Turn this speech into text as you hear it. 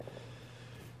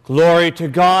Glory to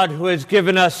God who has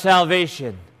given us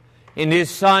salvation in His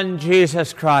Son,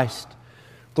 Jesus Christ.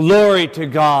 Glory to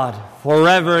God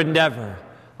forever and ever.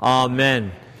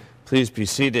 Amen. Please be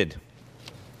seated.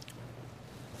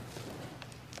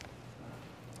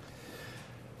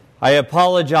 I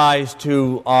apologize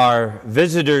to our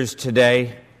visitors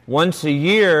today. Once a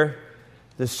year,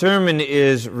 the sermon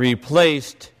is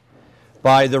replaced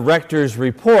by the rector's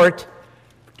report,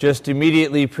 just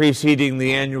immediately preceding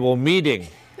the annual meeting.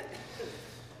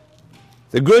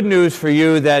 The good news for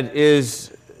you that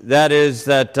is that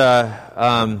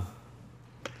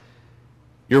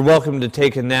you're welcome to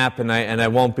take a nap, and I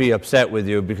won't be upset with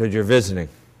you because you're visiting.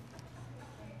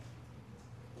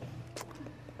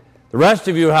 The rest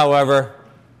of you, however,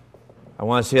 I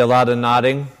want to see a lot of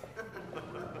nodding.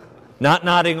 Not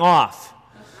nodding off,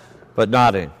 but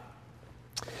nodding.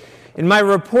 In my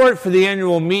report for the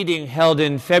annual meeting held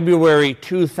in February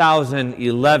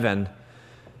 2011,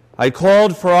 I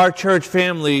called for our church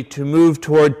family to move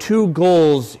toward two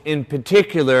goals in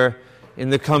particular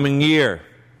in the coming year.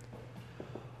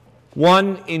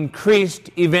 One,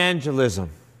 increased evangelism.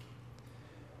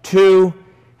 Two,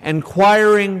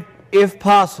 inquiring, if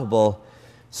possible,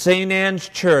 St. Anne's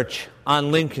Church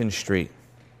on Lincoln Street.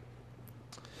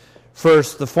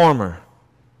 First, the former.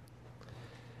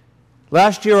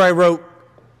 Last year I wrote,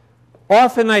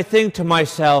 "Often I think to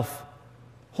myself,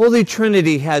 Holy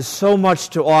Trinity has so much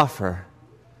to offer.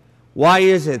 Why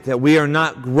is it that we are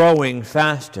not growing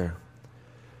faster?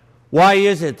 Why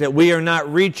is it that we are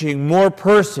not reaching more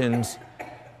persons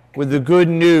with the good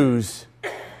news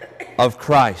of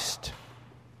Christ?"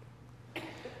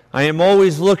 I am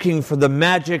always looking for the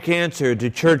magic answer to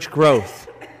church growth.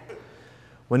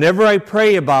 Whenever I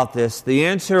pray about this, the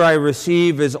answer I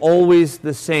receive is always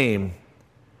the same.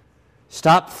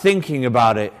 Stop thinking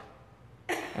about it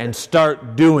and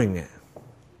start doing it.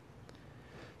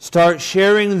 Start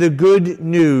sharing the good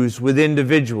news with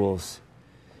individuals.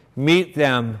 Meet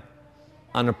them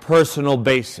on a personal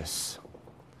basis.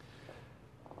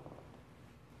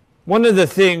 One of the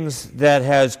things that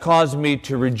has caused me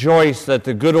to rejoice that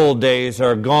the good old days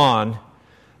are gone,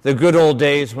 the good old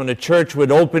days when a church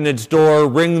would open its door,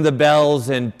 ring the bells,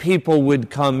 and people would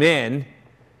come in,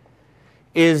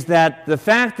 is that the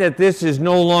fact that this is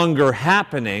no longer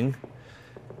happening,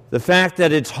 the fact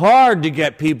that it's hard to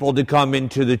get people to come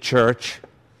into the church,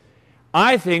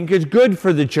 I think is good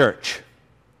for the church.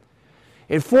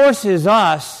 It forces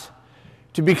us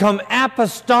to become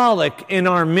apostolic in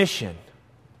our mission.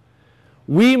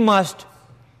 We must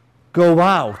go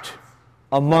out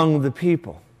among the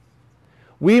people.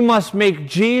 We must make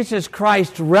Jesus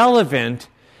Christ relevant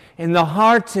in the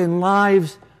hearts and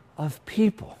lives of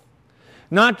people.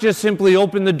 Not just simply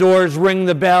open the doors, ring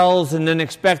the bells, and then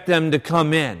expect them to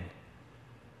come in.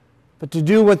 But to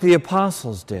do what the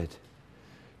apostles did.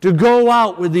 To go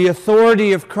out with the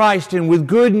authority of Christ and with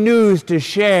good news to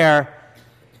share,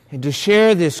 and to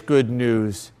share this good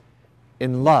news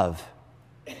in love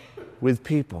with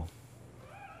people.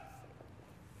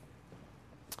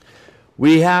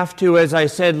 We have to, as I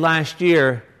said last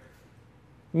year,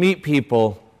 meet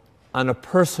people on a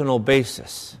personal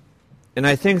basis. And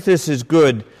I think this is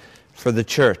good for the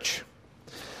church.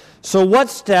 So what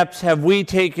steps have we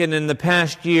taken in the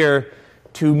past year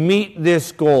to meet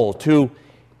this goal, to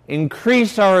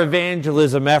increase our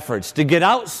evangelism efforts, to get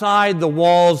outside the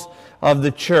walls of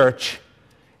the church?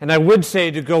 And I would say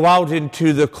to go out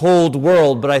into the cold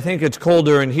world, but I think it's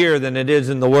colder in here than it is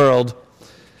in the world.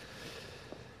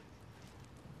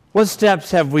 What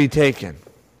steps have we taken?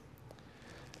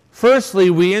 Firstly,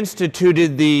 we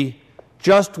instituted the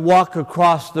Just Walk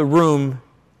Across the Room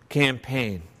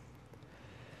campaign.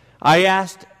 I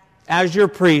asked, as your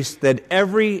priest, that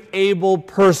every able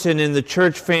person in the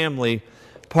church family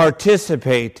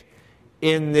participate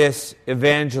in this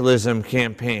evangelism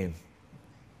campaign.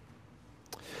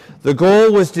 The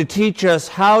goal was to teach us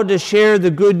how to share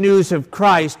the good news of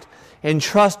Christ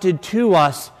entrusted to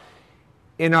us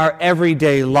in our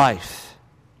everyday life.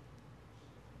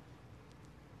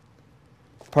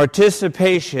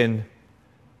 Participation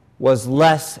was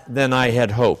less than I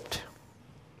had hoped.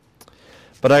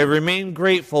 But I remain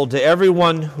grateful to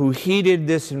everyone who heeded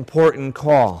this important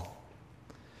call.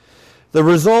 The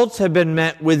results have been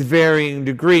met with varying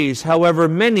degrees. However,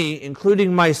 many,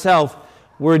 including myself,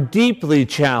 were deeply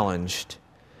challenged,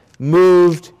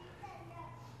 moved,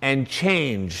 and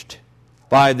changed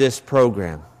by this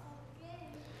program.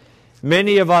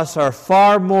 Many of us are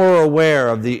far more aware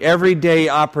of the everyday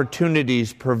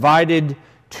opportunities provided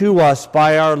to us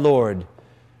by our Lord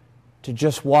to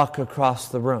just walk across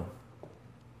the room.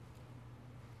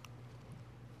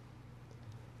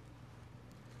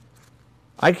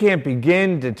 I can't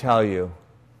begin to tell you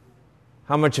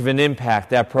how much of an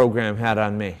impact that program had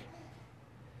on me.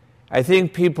 I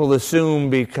think people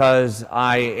assume because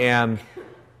I am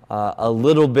a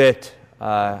little bit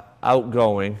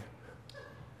outgoing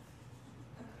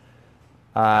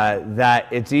that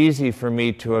it's easy for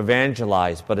me to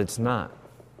evangelize, but it's not.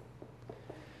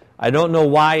 I don't know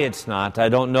why it's not. I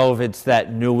don't know if it's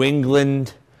that New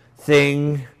England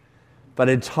thing, but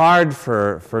it's hard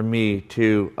for me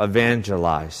to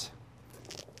evangelize.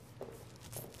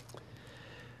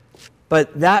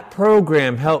 But that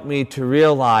program helped me to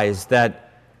realize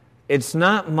that it's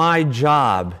not my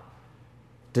job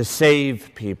to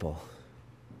save people.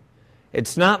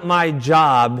 It's not my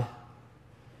job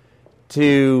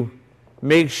to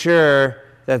make sure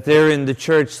that they're in the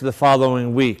church the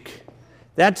following week.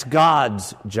 That's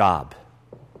God's job.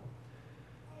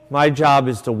 My job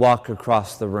is to walk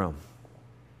across the room.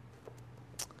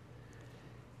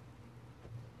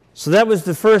 So that was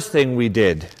the first thing we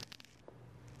did.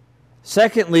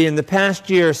 Secondly, in the past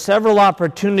year, several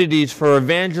opportunities for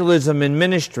evangelism and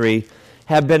ministry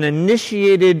have been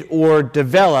initiated or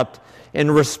developed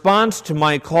in response to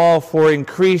my call for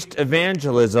increased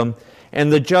evangelism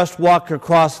and the Just Walk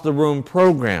Across the Room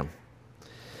program.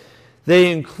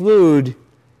 They include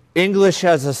English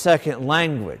as a second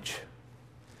language.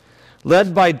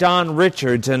 Led by Don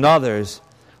Richards and others,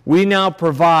 we now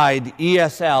provide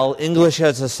ESL, English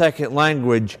as a second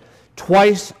language,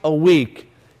 twice a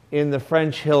week in the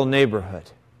French Hill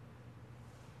neighborhood.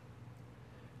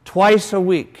 Twice a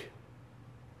week.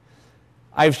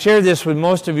 I've shared this with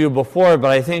most of you before,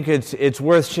 but I think it's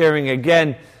worth sharing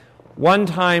again. One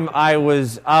time I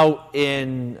was out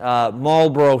in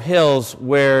Marlboro Hills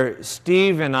where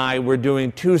Steve and I were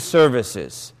doing 2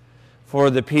 services for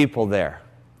the people there.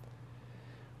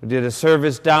 We did a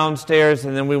service downstairs,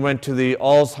 and then we went to the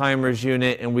Alzheimer's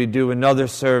unit, and we do another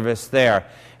service there.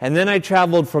 And then I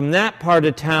traveled from that part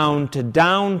of town to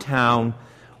downtown,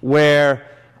 where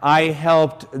I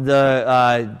helped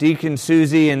the Deacon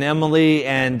Susie and Emily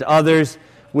and others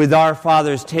with Our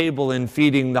Father's Table and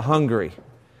feeding the hungry.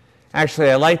 Actually,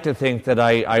 I like to think that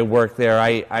I work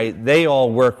there. They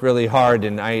all work really hard,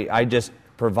 and I just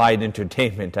provide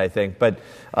entertainment, I think.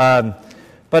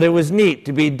 But it was neat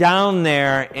to be down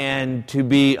there and to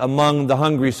be among the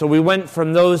hungry. So we went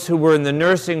from those who were in the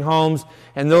nursing homes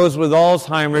and those with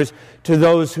Alzheimer's to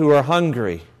those who are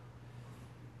hungry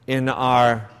in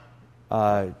our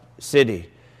city.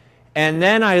 And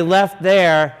then I left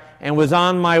there and was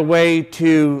on my way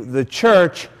to the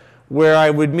church, where I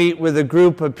would meet with a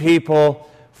group of people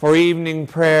for evening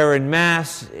prayer and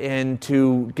Mass and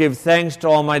to give thanks to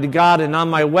Almighty God. And on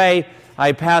my way,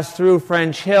 I passed through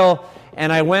French Hill,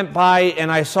 and I went by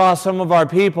and I saw some of our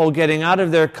people getting out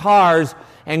of their cars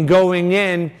and going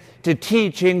in to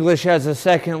teach English as a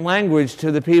second language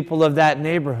to the people of that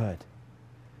neighborhood.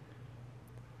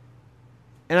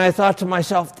 And I thought to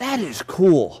myself, that is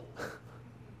cool.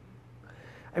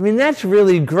 I mean, that's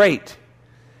really great.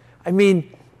 I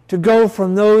mean, to go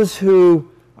from those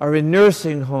who are in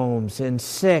nursing homes and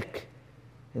sick,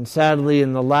 and sadly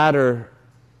in the latter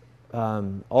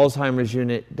Alzheimer's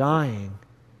unit dying,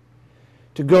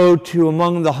 to go to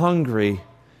among the hungry,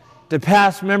 to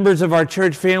past members of our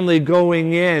church family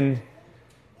going in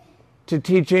to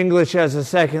teach English as a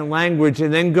second language,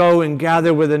 and then go and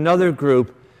gather with another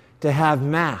group to have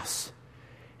Mass,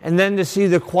 and then to see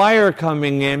the choir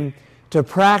coming in to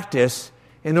practice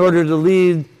in order to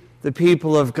lead the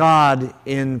people of God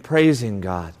in praising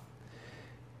God.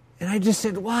 And I just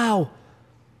said, wow,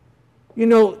 you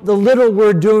know, the little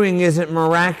we're doing isn't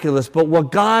miraculous, but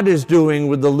what God is doing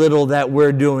with the little that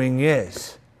we're doing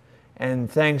is. And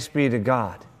thanks be to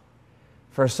God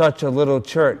for such a little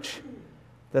church,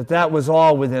 that was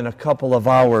all within a couple of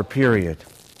hour period.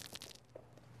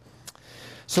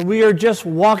 So we are just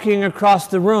walking across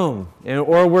the room,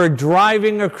 or we're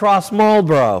driving across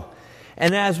Marlboro.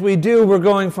 And as we do, we're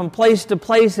going from place to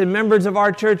place, and members of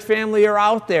our church family are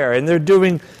out there, and they're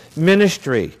doing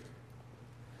ministry.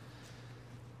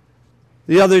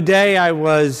 The other day, I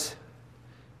was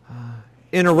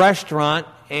in a restaurant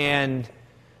and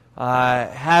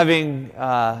having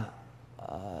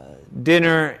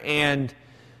dinner, and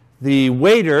the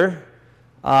waiter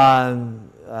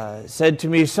said to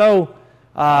me, "So,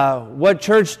 what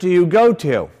church do you go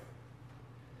to?"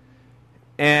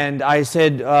 And I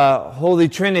said, Holy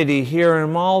Trinity here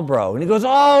in Marlboro. And he goes,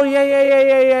 "Oh,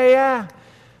 yeah.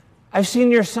 I've seen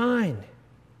your sign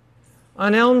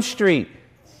on Elm Street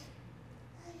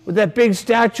with that big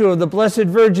statue of the Blessed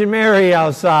Virgin Mary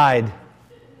outside."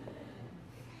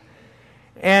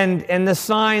 and the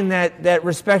sign that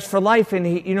Respects for Life. And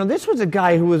he, this was a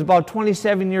guy who was about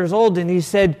 27 years old, and he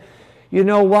said, you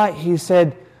know what? He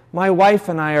said, my wife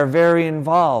and I are very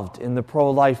involved in the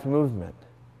pro-life movement.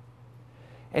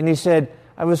 And he said,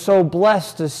 I was so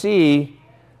blessed to see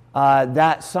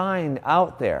that sign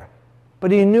out there.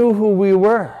 But he knew who we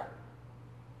were.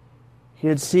 He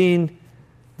had seen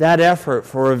that effort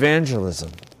for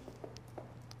evangelism.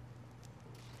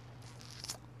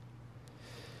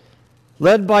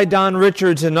 Led by Don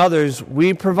Richards and others,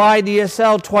 we provide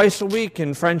ESL twice a week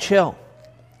in French Hill.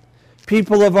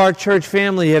 People of our church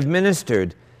family have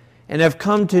ministered and have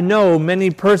come to know many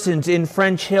persons in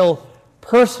French Hill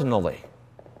personally.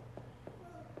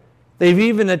 They've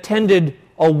even attended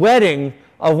a wedding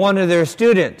of one of their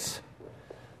students,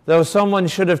 though someone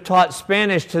should have taught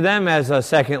Spanish to them as a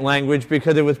second language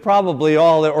because it was probably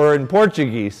all or in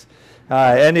Portuguese.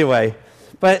 Anyway,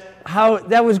 but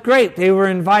that was great. They were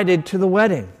invited to the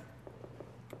wedding.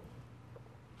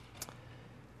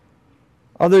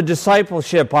 Other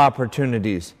discipleship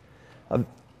opportunities.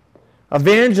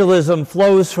 Evangelism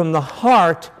flows from the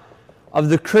heart of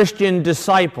the Christian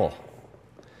disciple.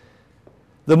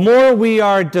 The more we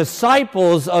are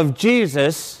disciples of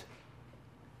Jesus,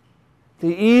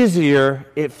 the easier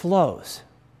it flows.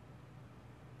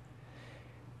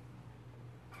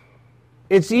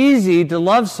 It's easy to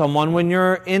love someone when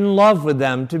you're in love with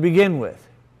them to begin with.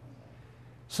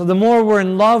 So the more we're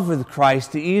in love with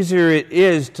Christ, the easier it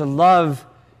is to love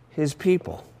His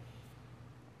people.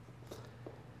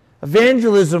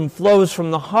 Evangelism flows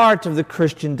from the heart of the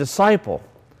Christian disciple.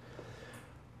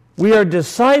 We are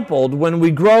discipled when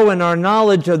we grow in our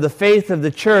knowledge of the faith of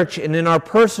the church and in our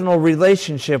personal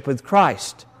relationship with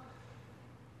Christ.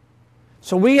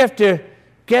 So we have to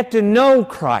get to know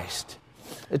Christ.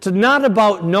 It's not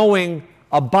about knowing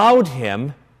about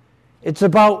Him. It's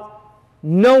about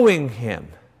knowing Him.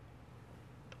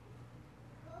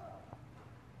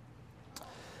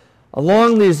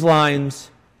 Along these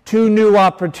lines, 2 new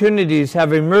opportunities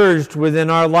have emerged within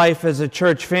our life as a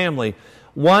church family.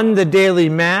 One, the daily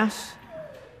Mass.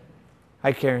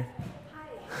 Hi, Karen.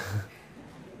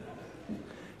 Hi.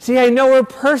 See, I know her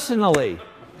personally.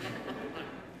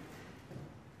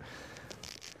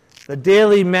 The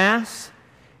daily Mass.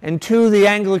 And 2, the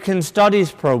Anglican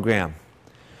Studies program.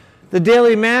 The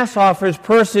daily Mass offers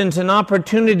persons an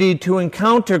opportunity to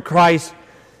encounter Christ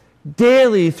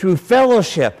daily through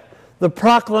fellowship, the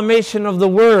proclamation of the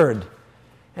Word,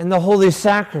 and the Holy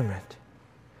Sacrament.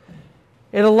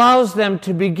 It allows them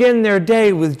to begin their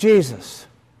day with Jesus.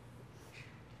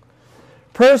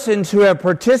 Persons who have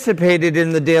participated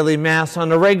in the daily Mass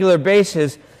on a regular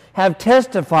basis have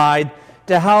testified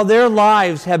to how their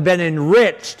lives have been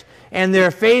enriched and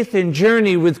their faith and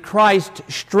journey with Christ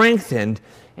strengthened,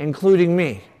 including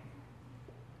me.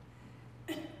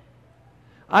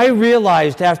 I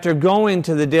realized after going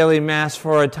to the daily Mass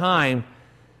for a time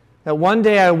that one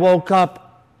day I woke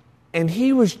up and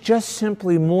He was just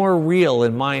simply more real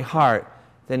in my heart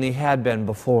than He had been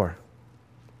before.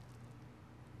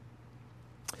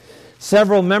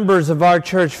 Several members of our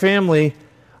church family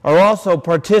are also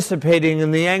participating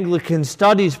in the Anglican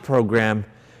Studies program,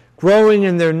 growing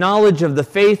in their knowledge of the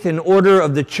faith and order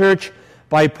of the church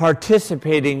by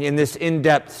participating in this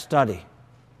in-depth study.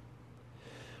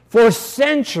 For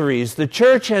centuries, the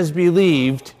church has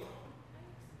believed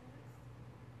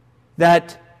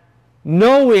that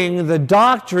knowing the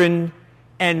doctrine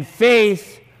and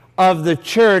faith of the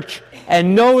church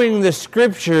and knowing the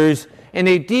Scriptures in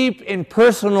a deep and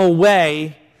personal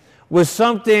way was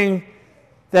something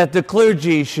that the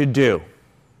clergy should do.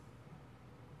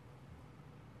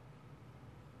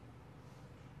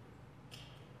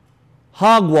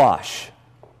 Hogwash.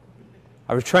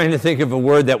 I was trying to think of a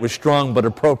word that was strong but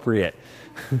appropriate.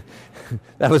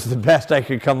 That was the best I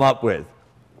could come up with.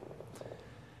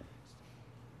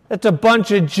 That's a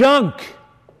bunch of junk.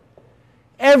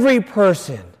 Every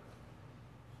person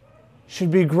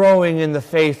should be growing in the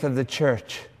faith of the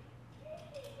church.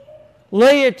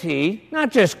 Laity,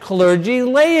 not just clergy,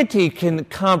 laity can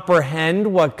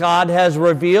comprehend what God has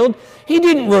revealed. He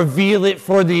didn't reveal it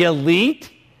for the elite.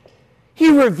 He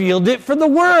revealed it for the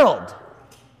world.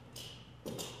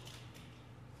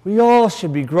 We all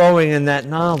should be growing in that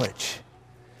knowledge.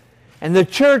 And the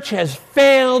church has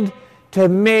failed to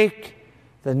make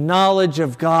the knowledge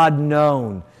of God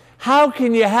known. How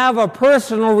can you have a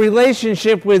personal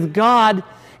relationship with God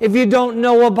if you don't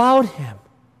know about Him?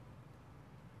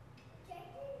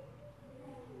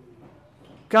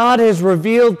 God has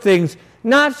revealed things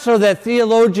not so that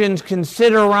theologians can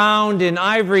sit around in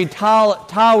ivory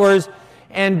towers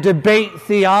and debate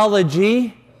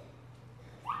theology.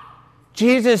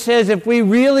 Jesus says if we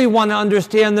really want to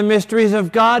understand the mysteries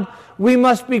of God, we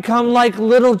must become like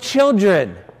little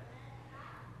children.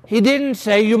 He didn't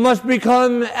say you must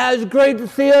become as great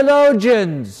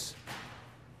theologians,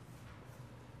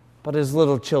 but as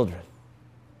little children.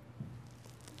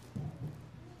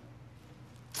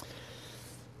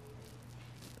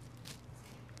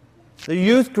 The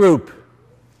youth group,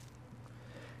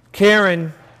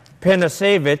 Karen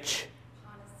Panasevich,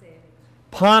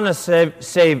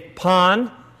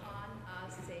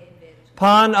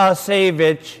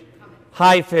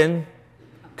 hyphen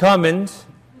Cummins.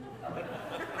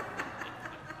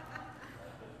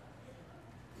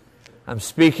 I'm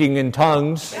speaking in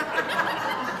tongues.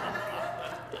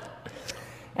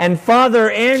 And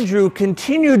Father Andrew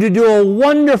continued to do a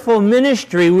wonderful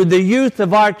ministry with the youth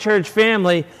of our church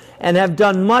family and have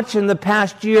done much in the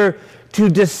past year to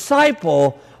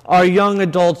disciple our young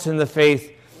adults in the faith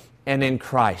and in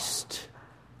Christ.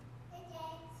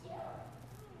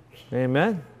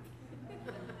 Amen.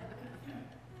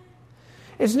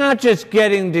 It's not just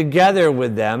getting together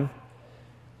with them.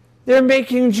 They're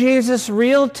making Jesus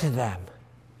real to them.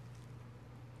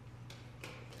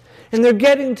 And they're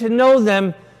getting to know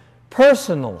them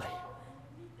personally.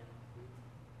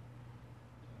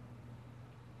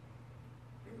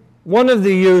 One of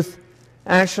the youth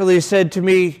actually said to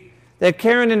me that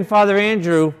Karen and Father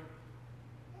Andrew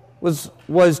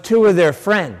was two of their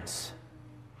friends.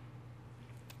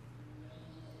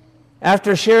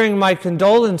 After sharing my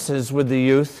condolences with the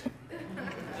youth,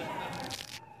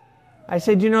 I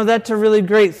said, that's a really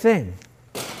great thing.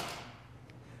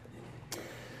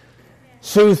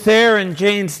 Sue Thayer and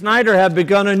Jane Snyder have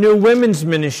begun a new women's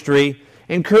ministry,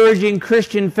 encouraging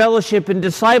Christian fellowship and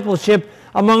discipleship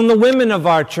among the women of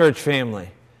our church family.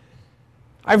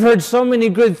 I've heard so many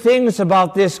good things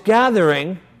about this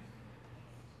gathering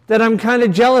that I'm kind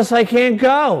of jealous I can't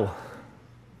go.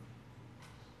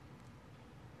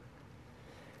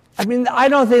 I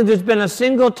don't think there's been a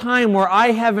single time where I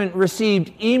haven't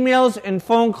received emails and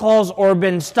phone calls or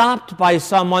been stopped by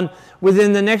someone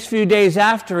within the next few days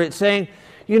after it saying,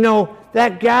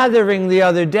 that gathering the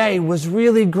other day was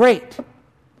really great.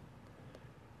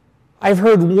 I've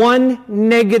heard one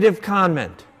negative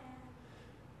comment,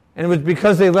 and it was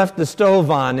because they left the stove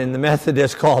on and the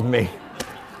Methodist called me.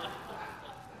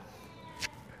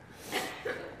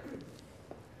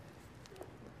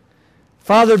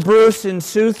 Father Bruce and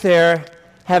Sue Thayer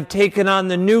have taken on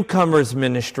the newcomers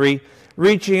ministry,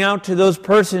 reaching out to those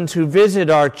persons who visit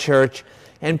our church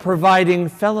and providing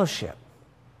follow-up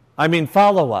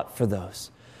for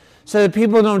those. So that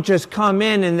people don't just come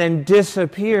in and then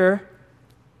disappear.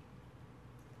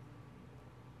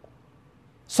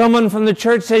 Someone from the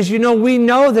church says, we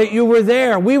know that you were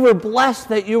there. We were blessed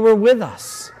that you were with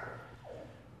us.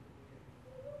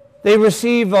 They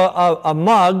receive a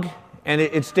mug, and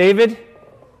it's David,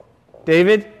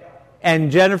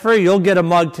 and Jennifer, you'll get a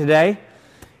mug today.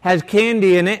 Has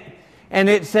candy in it, and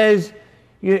it says,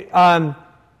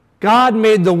 God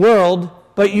made the world,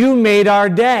 but you made our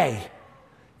day.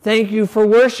 Thank you for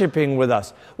worshiping with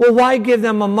us. Well, why give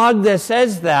them a mug that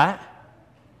says that,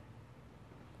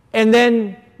 and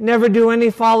then never do any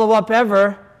follow-up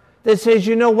ever that says,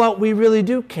 we really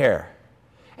do care.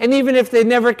 And even if they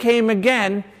never came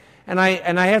again, and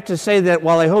I have to say that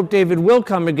while I hope David will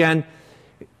come again,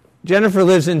 Jennifer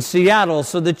lives in Seattle,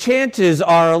 so the chances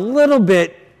are a little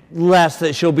bit less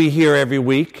that she'll be here every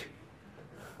week.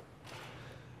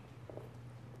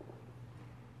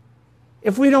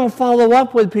 If we don't follow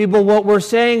up with people, what we're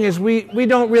saying is we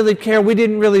don't really care, we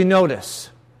didn't really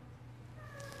notice.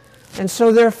 And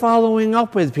so they're following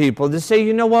up with people to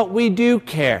say, we do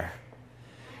care.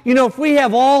 If we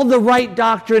have all the right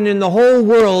doctrine in the whole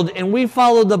world and we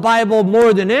follow the Bible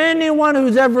more than anyone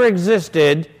who's ever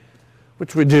existed,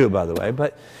 which we do, by the way,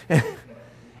 but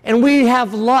and we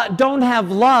don't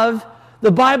have love,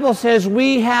 the Bible says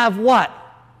we have what?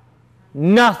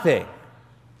 Nothing.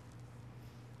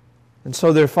 And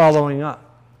so they're following up.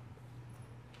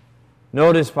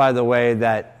 Notice, by the way,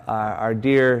 that our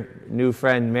dear new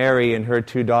friend Mary and her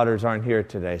two daughters aren't here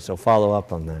today, so follow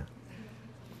up on that.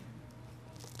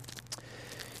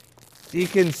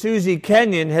 Deacon Susie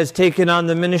Kenyon has taken on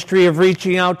the ministry of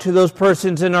reaching out to those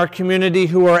persons in our community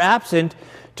who are absent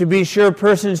to be sure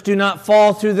persons do not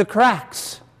fall through the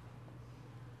cracks.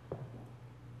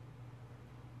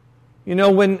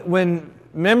 When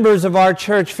members of our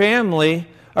church family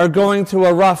are going through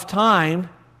a rough time,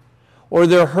 or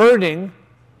they're hurting,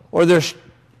 or they're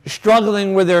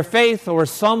struggling with their faith, or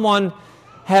someone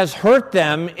has hurt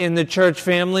them in the church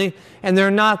family and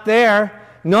they're not there,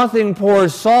 nothing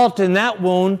pours salt in that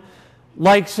wound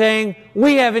like saying,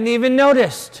 we haven't even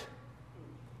noticed.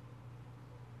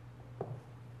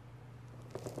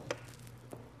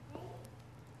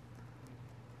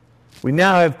 We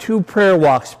now have 2 prayer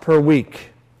walks per week.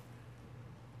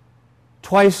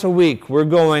 Twice a week, we're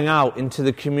going out into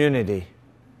the community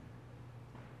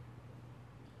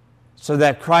so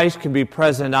that Christ can be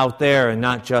present out there and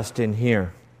not just in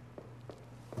here.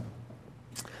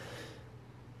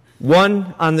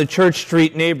 One on the Church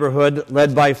Street neighborhood,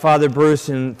 led by Father Bruce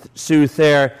and Sue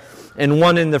Thayer, and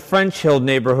one in the French Hill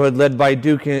neighborhood, led by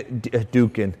Deacon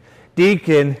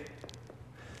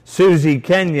Susie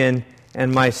Kenyon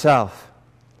and myself.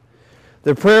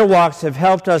 The prayer walks have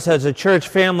helped us as a church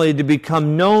family to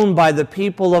become known by the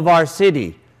people of our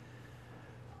city.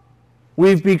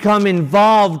 We've become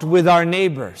involved with our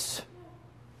neighbors.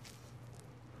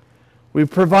 We've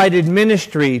provided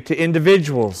ministry to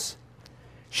individuals,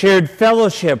 shared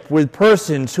fellowship with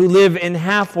persons who live in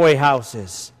halfway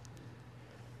houses,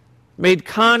 made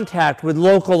contact with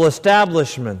local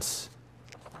establishments,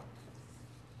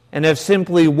 and have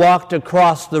simply walked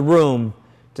across the room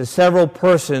to several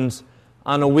persons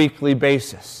on a weekly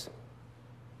basis.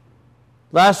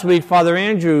 Last week, Father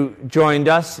Andrew joined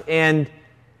us, and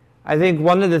I think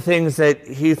one of the things that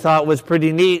he thought was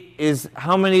pretty neat is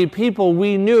how many people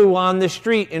we knew on the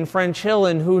street in French Hill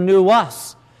and who knew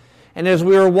us. And as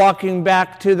we were walking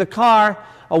back to the car,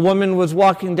 a woman was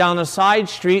walking down a side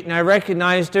street, and I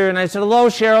recognized her, and I said, "Hello,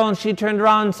 Cheryl," and she turned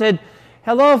around and said,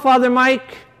 "Hello, Father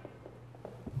Mike."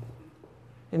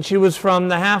 And she was from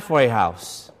the halfway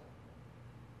house.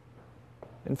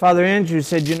 And Father Andrew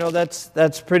said,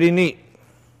 that's pretty neat.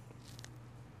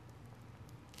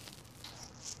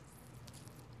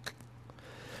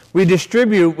 We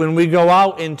distribute, when we go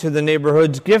out into the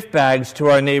neighborhoods, gift bags to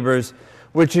our neighbors,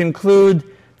 which include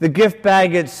the gift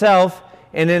bag itself,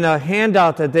 and in a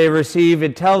handout that they receive,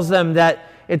 it tells them that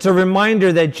it's a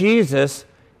reminder that Jesus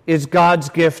is God's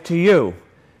gift to you.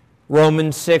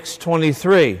 Romans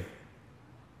 6:23.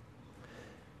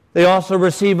 They also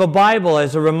receive a Bible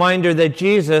as a reminder that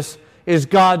Jesus is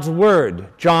God's Word,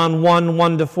 John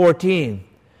 1:1-14.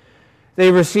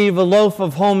 They receive a loaf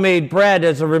of homemade bread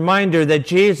as a reminder that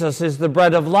Jesus is the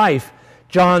bread of life,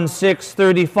 John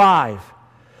 6:35.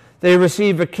 They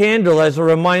receive a candle as a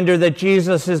reminder that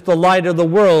Jesus is the light of the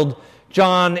world,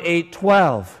 John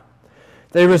 8:12.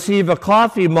 They receive a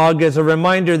coffee mug as a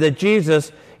reminder that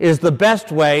Jesus is the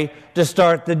best way to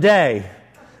start the day,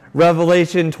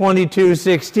 Revelation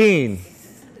 22:16.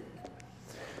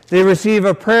 They receive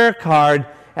a prayer card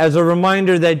as a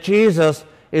reminder that Jesus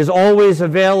is always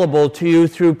available to you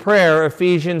through prayer,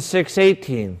 Ephesians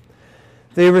 6:18.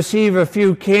 They receive a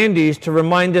few candies to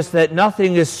remind us that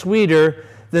nothing is sweeter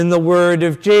than the word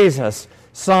of Jesus,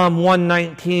 Psalm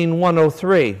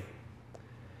 119:103.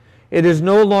 It is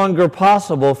no longer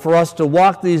possible for us to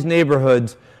walk these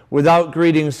neighborhoods without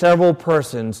greeting several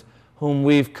persons whom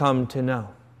we've come to know.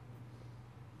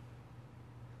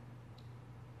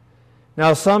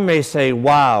 Now, some may say,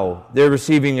 wow, they're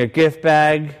receiving a gift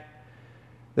bag,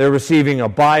 they're receiving a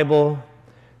Bible,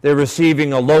 they're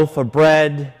receiving a loaf of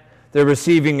bread, they're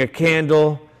receiving a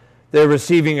candle, they're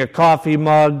receiving a coffee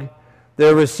mug,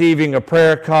 they're receiving a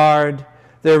prayer card,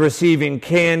 they're receiving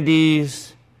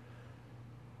candies.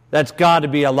 That's got to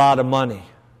be a lot of money.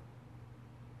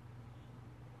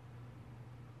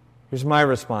 Here's my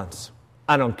response.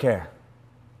 I don't care.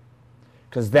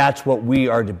 Because that's what we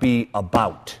are to be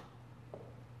about.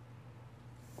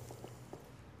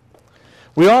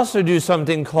 We also do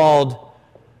something called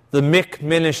the Mick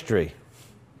Ministry.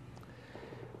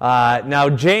 Now,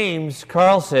 James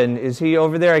Carlson, is he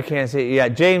over there? I can't see. Yeah,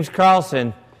 James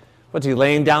Carlson. What's he,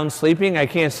 laying down sleeping? I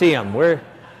can't see him.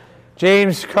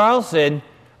 James Carlson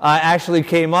actually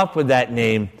came up with that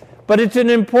name. But it's an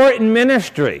important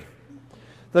ministry.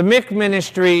 The Mick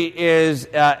Ministry is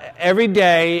every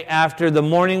day after the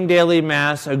morning daily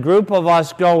Mass, a group of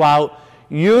us go out,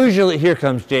 usually, here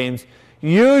comes James,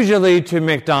 usually to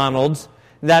McDonald's.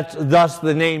 That's thus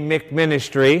the name Mick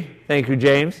Ministry. Thank you,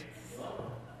 James.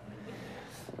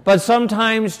 But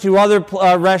sometimes to other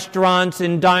restaurants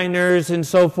and diners and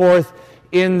so forth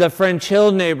in the French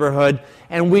Hill neighborhood.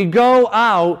 And we go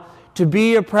out to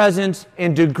be a presence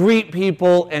and to greet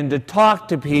people and to talk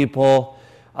to people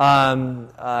in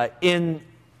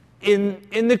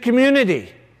the community.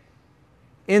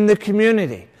 In the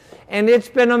community. And it's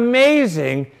been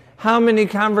amazing how many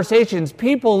conversations.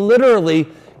 People literally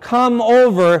come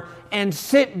over and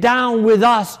sit down with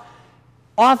us,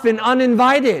 often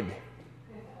uninvited.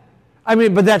 I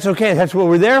mean, but that's okay. That's what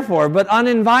we're there for, but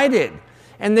uninvited.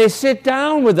 And they sit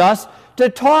down with us to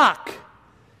talk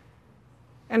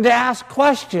and to ask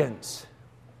questions.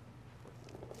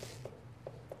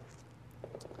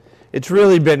 It's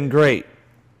really been great.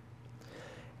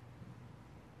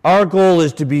 Our goal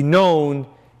is to be known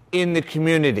in the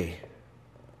community.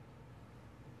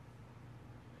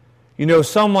 You know,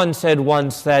 someone said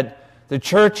once that the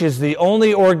church is the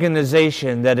only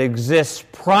organization that exists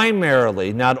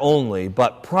primarily, not only,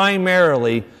 but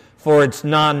primarily for its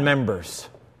non-members.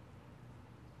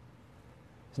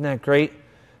 Isn't that great?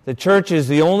 The church is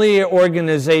the only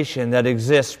organization that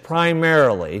exists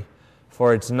primarily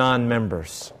for its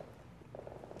non-members.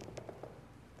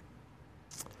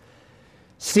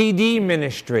 CD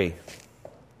ministry.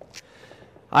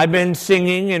 I've been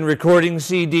singing and recording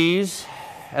CDs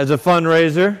as a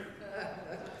fundraiser.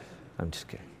 I'm just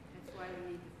kidding.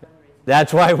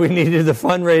 That's why we needed the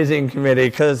fundraising committee,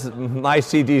 because my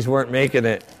CDs weren't making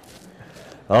it.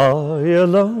 Are you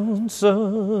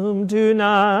lonesome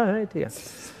tonight? Yeah.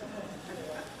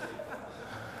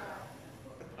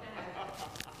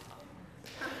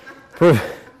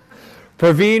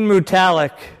 Praveen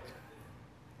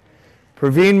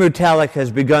Mutalik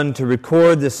has begun to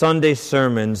record the Sunday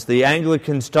sermons, the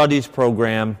Anglican Studies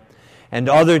program, and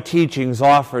other teachings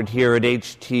offered here at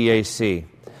HTAC.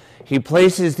 He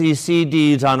places these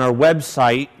CDs on our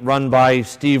website, run by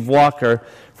Steve Walker,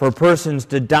 for persons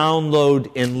to download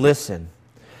and listen.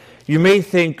 You may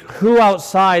think, who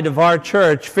outside of our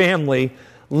church family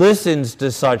listens to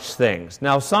such things?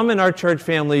 Now, some in our church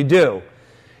family do.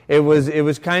 It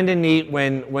was kind of neat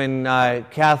when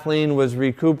Kathleen was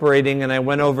recuperating, and I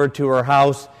went over to her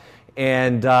house,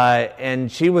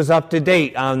 and she was up to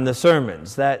date on the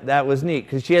sermons. That was neat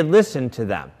because she had listened to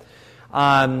them.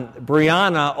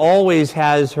 Brianna always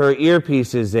has her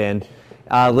earpieces in,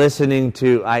 listening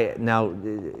to. Now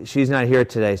she's not here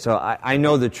today, so I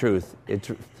know the truth.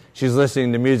 She's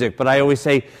listening to music, but I always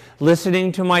say,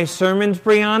 "Listening to my sermons,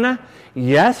 Brianna?"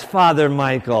 "Yes, Father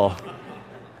Michael."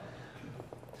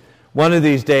 One of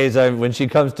these days, when she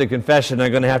comes to confession,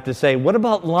 I'm going to have to say, "What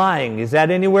about lying? Is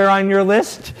that anywhere on your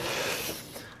list?"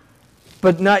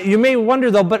 But you may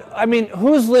wonder, though, but I mean,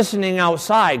 who's listening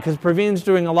outside? Because Praveen's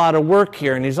doing a lot of work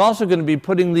here, and he's also going to be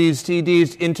putting these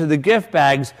CDs into the gift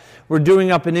bags. We're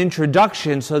doing up an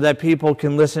introduction so that people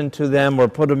can listen to them or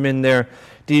put them in their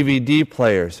DVD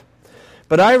players.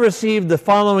 But I received the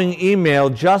following email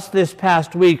just this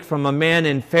past week from a man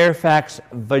in Fairfax,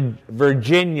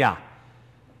 Virginia.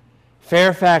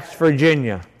 Fairfax,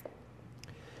 Virginia.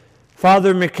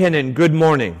 Father McKinnon, good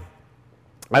morning.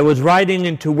 I was riding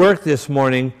into work this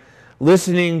morning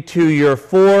listening to your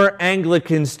 4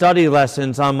 Anglican study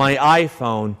lessons on my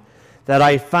iPhone that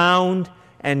I found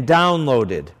and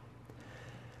downloaded.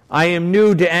 I am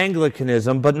new to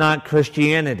Anglicanism, but not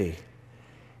Christianity,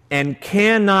 and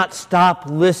cannot stop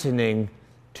listening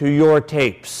to your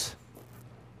tapes.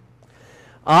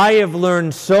 I have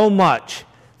learned so much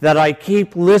that I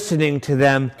keep listening to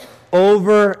them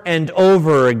over and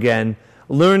over again,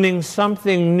 learning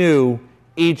something new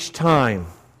each time.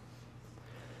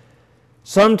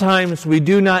 Sometimes we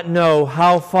do not know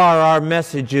how far our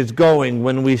message is going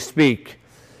when we speak,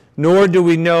 nor do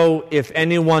we know if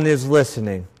anyone is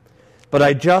listening. But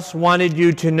I just wanted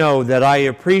you to know that I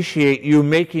appreciate you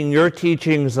making your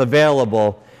teachings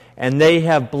available, and they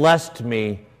have blessed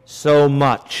me so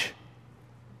much.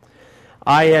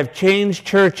 I have changed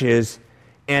churches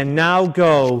and now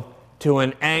go to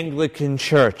an Anglican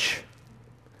church.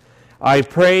 I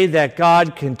pray that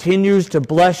God continues to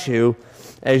bless you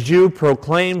as you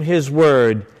proclaim His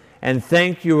word, and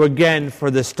thank you again for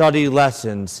the study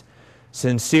lessons.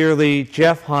 Sincerely,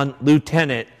 Jeff Hunt,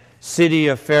 Lieutenant, City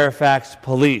of Fairfax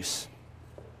Police,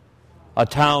 a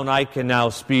town I can now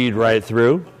speed right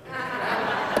through.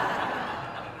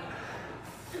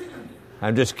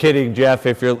 I'm just kidding, Jeff,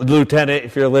 if you're Lieutenant,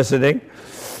 if you're listening.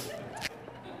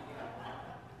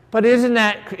 But isn't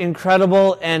that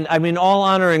incredible? And I mean, all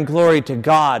honor and glory to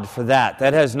God for that.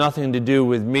 That has nothing to do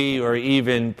with me or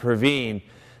even Praveen.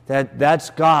 That's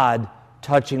God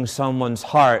touching someone's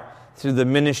heart through the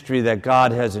ministry that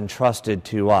God has entrusted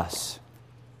to us.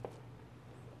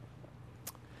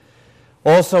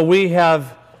 Also, we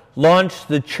have launched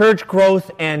the Church Growth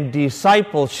and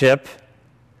Discipleship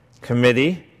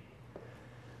Committee.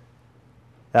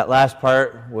 That last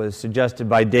part was suggested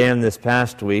by Dan this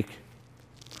past week.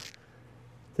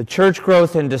 The Church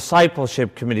Growth and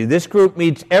Discipleship Committee. This group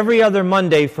meets every other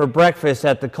Monday for breakfast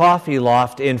at the Coffee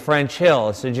Loft in French Hill,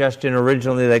 a suggestion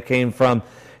originally that came from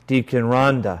Deacon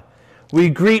Rhonda. We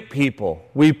greet people.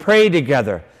 We pray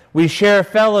together. We share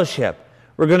fellowship.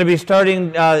 We're going to be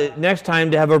starting next time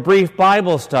to have a brief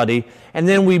Bible study, and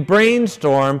then we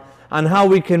brainstorm on how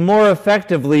we can more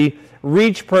effectively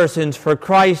reach persons for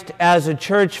Christ as a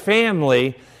church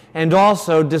family, and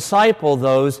also disciple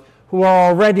those who are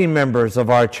already members of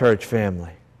our church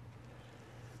family.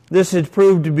 This has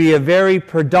proved to be a very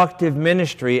productive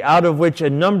ministry, out of which a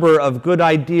number of good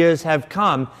ideas have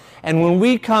come. And when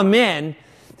we come in,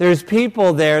 there's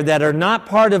people there that are not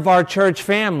part of our church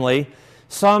family,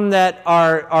 some that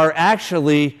are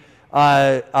actually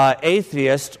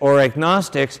atheists or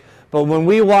agnostics. But when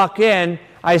we walk in,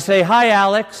 I say, "Hi,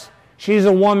 Alex." She's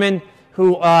a woman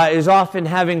who is often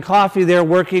having coffee there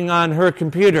working on her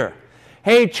computer.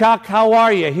 "Hey, Chuck, how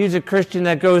are you?" He's a Christian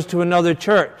that goes to another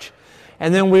church.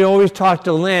 And then we always talk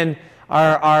to Lynn,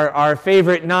 our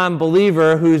favorite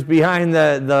non-believer who's behind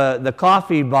the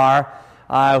coffee bar,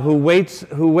 who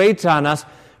waits on us,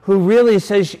 who really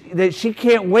says that she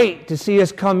can't wait to see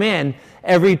us come in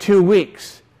every 2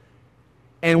 weeks.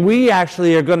 And we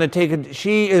actually are going to take it.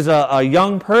 She is a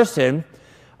young person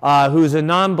who's a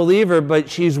non-believer,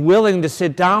 but she's willing to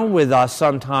sit down with us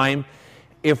sometime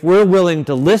if we're willing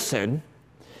to listen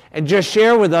and just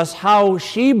share with us how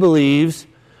she believes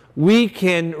we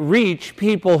can reach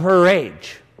people her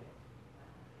age.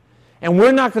 And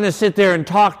we're not going to sit there and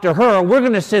talk to her. We're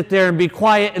going to sit there and be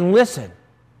quiet and listen.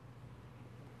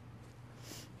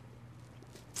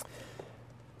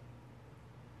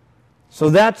 So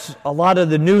that's a lot of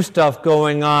the new stuff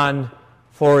going on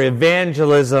for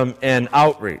evangelism and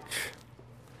outreach.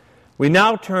 We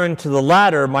now turn to the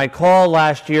latter, my call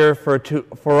last year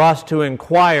for us to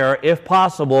inquire, if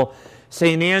possible,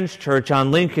 St. Anne's Church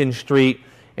on Lincoln Street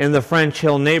in the French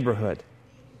Hill neighborhood.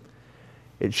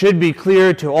 It should be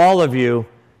clear to all of you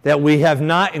that we have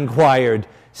not inquired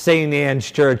St. Anne's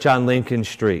Church on Lincoln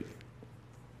Street.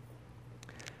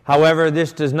 However,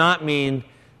 this does not mean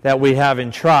that we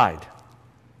haven't tried.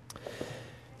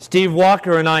 Steve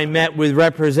Walker and I met with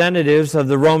representatives of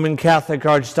the Roman Catholic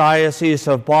Archdiocese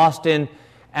of Boston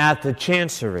at the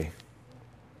Chancery.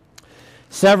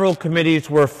 Several committees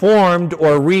were formed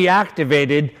or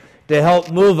reactivated to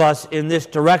help move us in this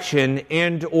direction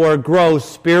and or grow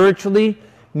spiritually,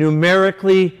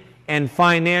 numerically, and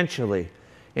financially,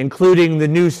 including the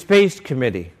New Space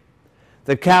Committee,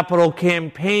 the Capital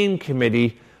Campaign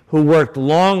Committee, who worked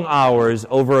long hours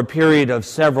over a period of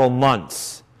several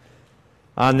months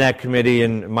on that committee,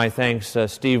 and my thanks to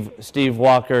Steve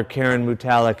Walker, Karen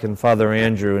Mutalik, and Father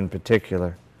Andrew in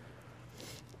particular.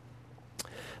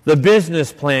 The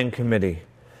Business Plan Committee,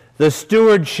 the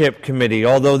Stewardship Committee,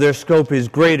 although their scope is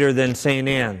greater than St.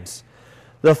 Anne's,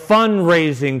 the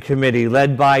Fundraising Committee,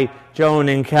 led by Joan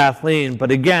and Kathleen, but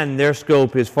again, their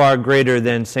scope is far greater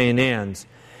than St. Anne's,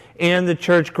 and the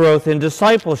Church Growth and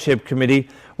Discipleship Committee,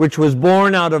 which was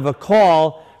born out of a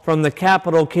call from the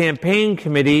Capital Campaign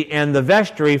Committee and the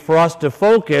vestry for us to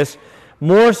focus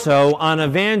more so on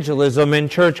evangelism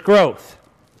and church growth.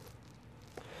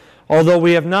 Although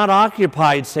we have not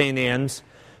occupied St. Anne's,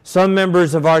 some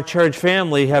members of our church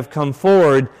family have come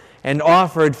forward and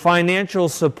offered financial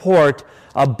support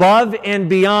above and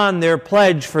beyond their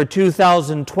pledge for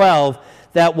 2012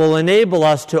 that will enable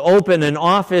us to open an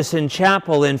office and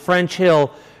chapel in French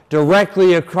Hill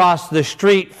directly across the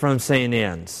street from St.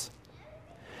 Anne's.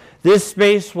 This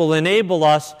space will enable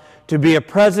us to be a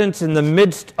presence in the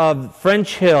midst of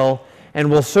French Hill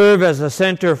and will serve as a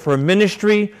center for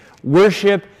ministry,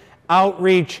 worship,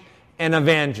 outreach, and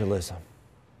evangelism.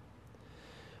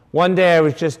 One day I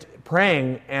was just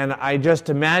praying and I just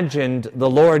imagined the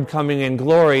Lord coming in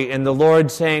glory and the Lord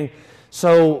saying,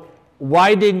 "So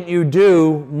why didn't you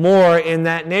do more in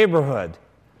that neighborhood?"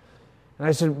 And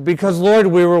I said, "Because, Lord,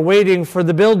 we were waiting for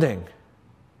the building."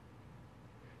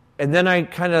 And then I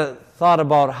kind of thought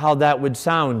about how that would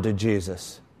sound to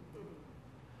Jesus.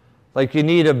 Like you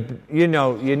need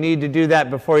to do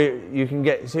that before you can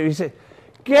get. So he said,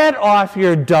 "Get off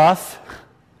your duff."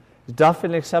 Is duff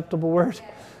an acceptable word?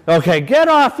 Okay, get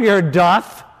off your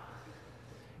duff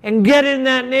and get in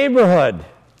that neighborhood.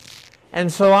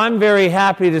 And so I'm very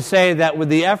happy to say that with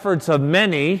the efforts of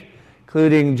many,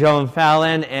 including Joan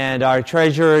Fallon and our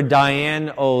treasurer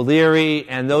Diane O'Leary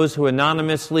and those who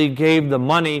anonymously gave the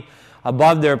money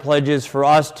above their pledges for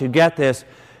us to get this,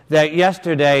 that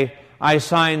yesterday I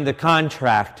signed the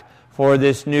contract for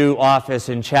this new office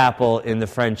and chapel in the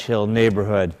French Hill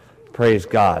neighborhood. Praise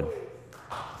God.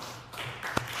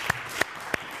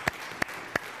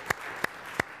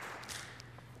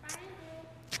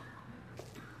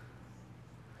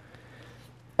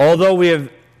 Although we have,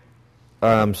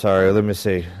 let me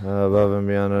see. Above and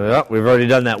beyond. Oh, we've already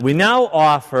done that. We now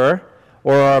offer,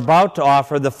 or are about to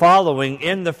offer, the following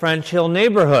in the French Hill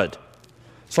neighborhood.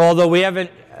 So although we haven't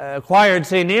acquired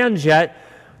St. Anne's yet,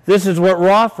 this is what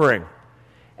we're offering.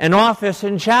 An office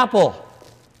and chapel.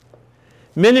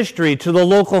 Ministry to the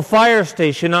local fire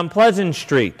station on Pleasant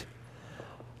Street.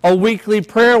 A weekly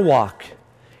prayer walk.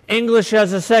 English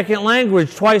as a second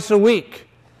language twice a week.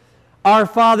 Our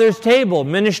Father's Table,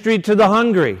 Ministry to the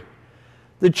Hungry,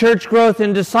 the Church Growth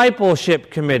and Discipleship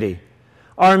Committee,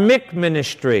 our MIC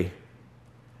ministry.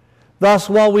 Thus,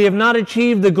 while we have not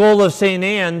achieved the goal of St.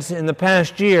 Anne's in the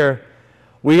past year,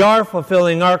 we are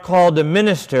fulfilling our call to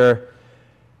minister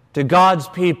to God's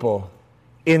people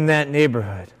in that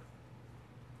neighborhood.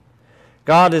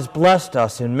 God has blessed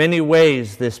us in many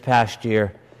ways this past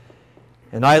year,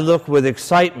 and I look with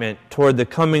excitement toward the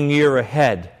coming year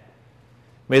ahead.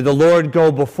 May the Lord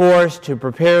go before us to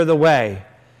prepare the way,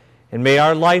 and may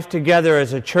our life together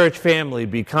as a church family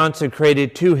be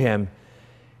consecrated to Him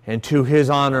and to His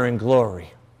honor and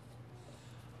glory.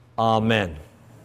 Amen.